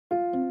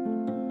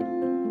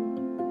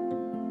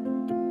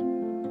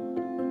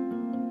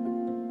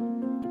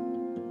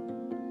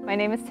My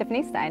name is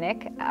Tiffany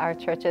Steineck. Our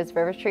church is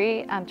River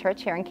Tree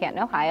Church here in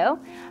Canton, Ohio.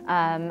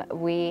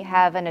 We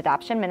have an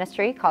adoption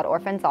ministry called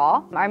Orphans.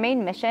 Our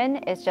main mission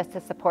is just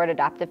to support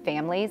adoptive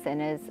families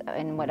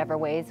in whatever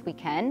ways we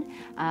can,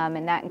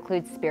 and that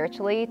includes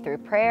spiritually through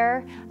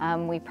prayer.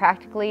 We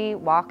practically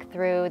walk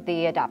through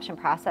the adoption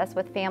process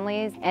with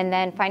families, and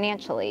then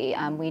financially.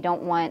 We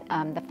don't want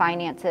the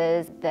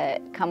finances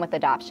that come with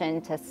adoption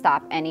to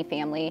stop any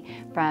family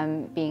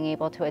from being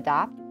able to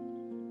adopt.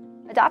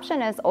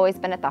 Adoption has always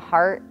been at the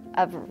heart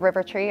of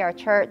River Tree, our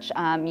church.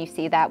 You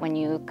see that when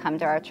you come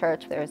to our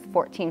church. There's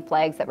 14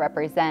 flags that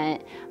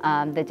represent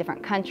the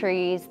different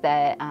countries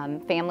that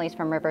families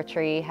from River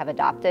Tree have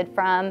adopted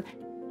from.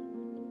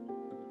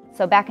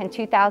 So back in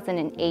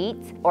 2008,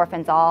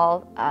 Orphans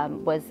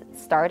was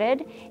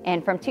started,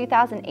 and from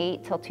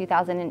 2008 till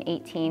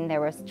 2018, there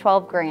was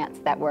 12 grants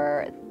that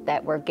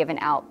were given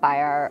out by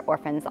our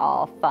Orphans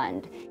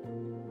Fund.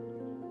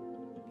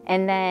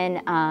 And then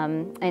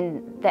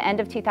in the end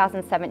of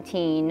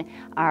 2017,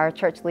 our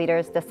church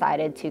leaders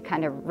decided to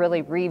kind of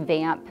really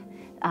revamp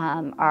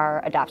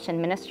our adoption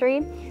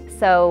ministry.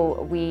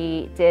 So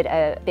we did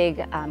a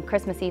big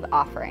Christmas Eve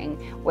offering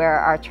where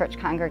our church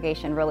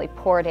congregation really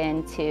poured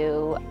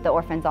into the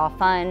Orphans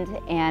Fund.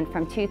 And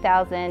from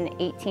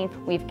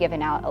 2018, we've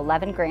given out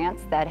 11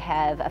 grants that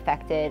have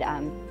affected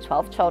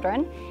 12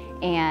 children.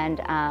 And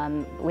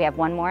we have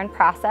one more in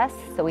process,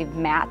 so we've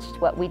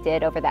matched what we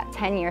did over that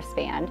 10-year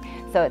span.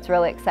 So it's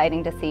really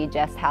exciting to see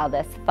just how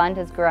this fund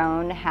has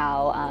grown,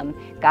 how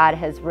God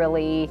has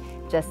really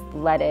just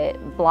let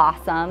it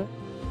blossom.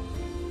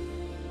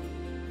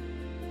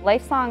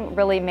 LifeSong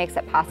really makes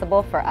it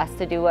possible for us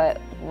to do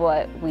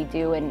what we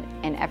do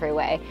in every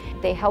way.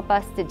 They help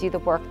us to do the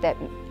work that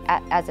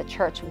as a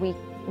church we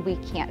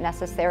can't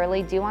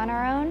necessarily do on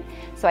our own.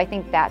 So I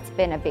think that's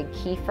been a big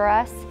key for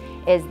us,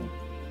 is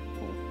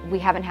we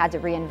haven't had to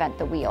reinvent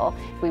the wheel.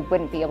 We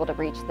wouldn't be able to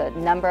reach the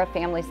number of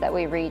families that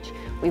we reach.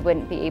 We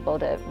wouldn't be able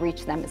to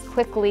reach them as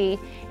quickly.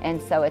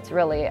 And so it's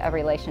really a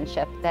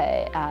relationship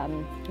that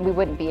we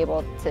wouldn't be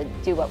able to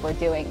do what we're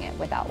doing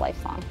without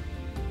LifeSong.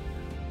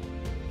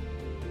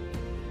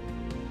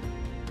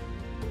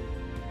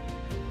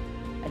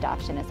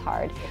 Adoption is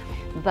hard,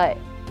 but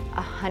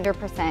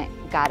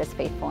 100% God is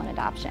faithful in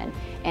adoption.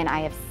 And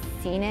I have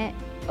seen it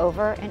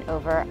over and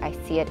over. I've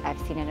seen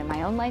it in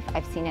my own life.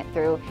 I've seen it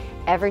through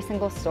every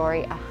single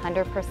story.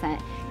 100%.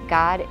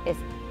 God is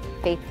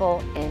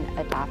faithful in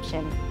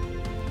adoption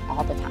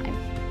all the time.